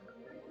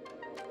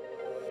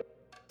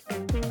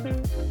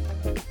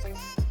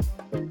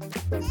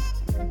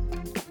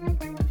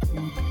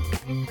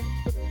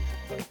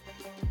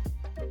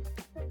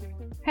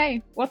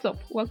What's up?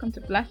 Welcome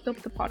to Blessed Up,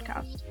 the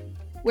podcast.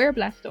 We're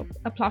Blessed Up,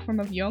 a platform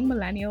of young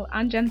millennial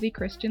and Gen Z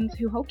Christians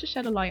who hope to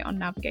shed a light on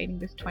navigating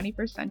this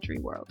 21st century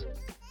world.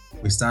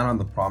 We stand on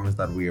the promise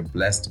that we are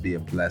blessed to be a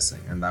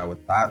blessing, and that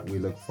with that, we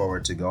look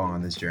forward to going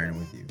on this journey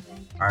with you,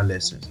 our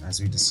listeners,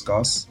 as we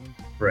discuss,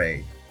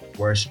 pray,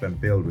 worship,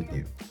 and build with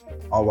you,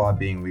 all while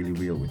being really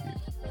real with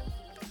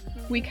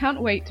you. We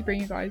can't wait to bring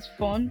you guys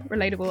fun,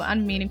 relatable,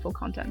 and meaningful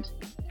content.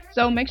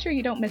 So make sure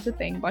you don't miss a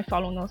thing by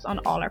following us on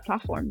all our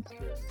platforms,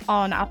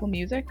 on Apple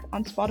Music,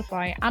 on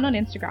Spotify, and on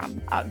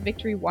Instagram at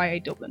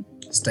VictoryYA Dublin.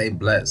 Stay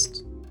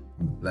blessed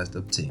from the Blessed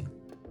Up team.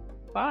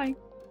 Bye.